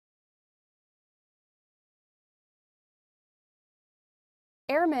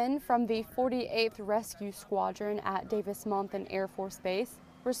Airmen from the 48th Rescue Squadron at Davis-Monthan Air Force Base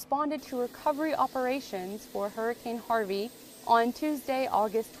responded to recovery operations for Hurricane Harvey on Tuesday,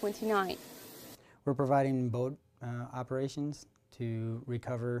 August 29th. We're providing boat operations to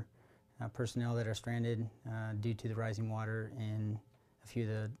recover personnel that are stranded due to the rising water in a few of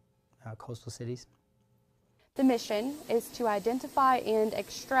the coastal cities. The mission is to identify and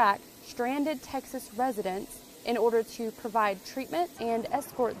extract stranded Texas residents in order to provide treatment and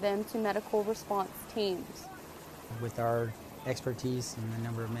escort them to medical response teams. With our expertise and the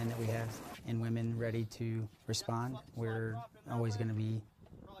number of men that we have and women ready to respond, we're always going to be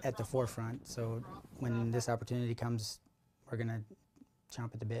at the forefront. So when this opportunity comes, we're going to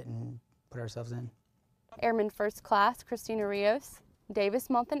chomp at the bit and put ourselves in. Airman First Class Christina Rios,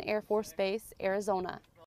 Davis-Monthan Air Force Base, Arizona.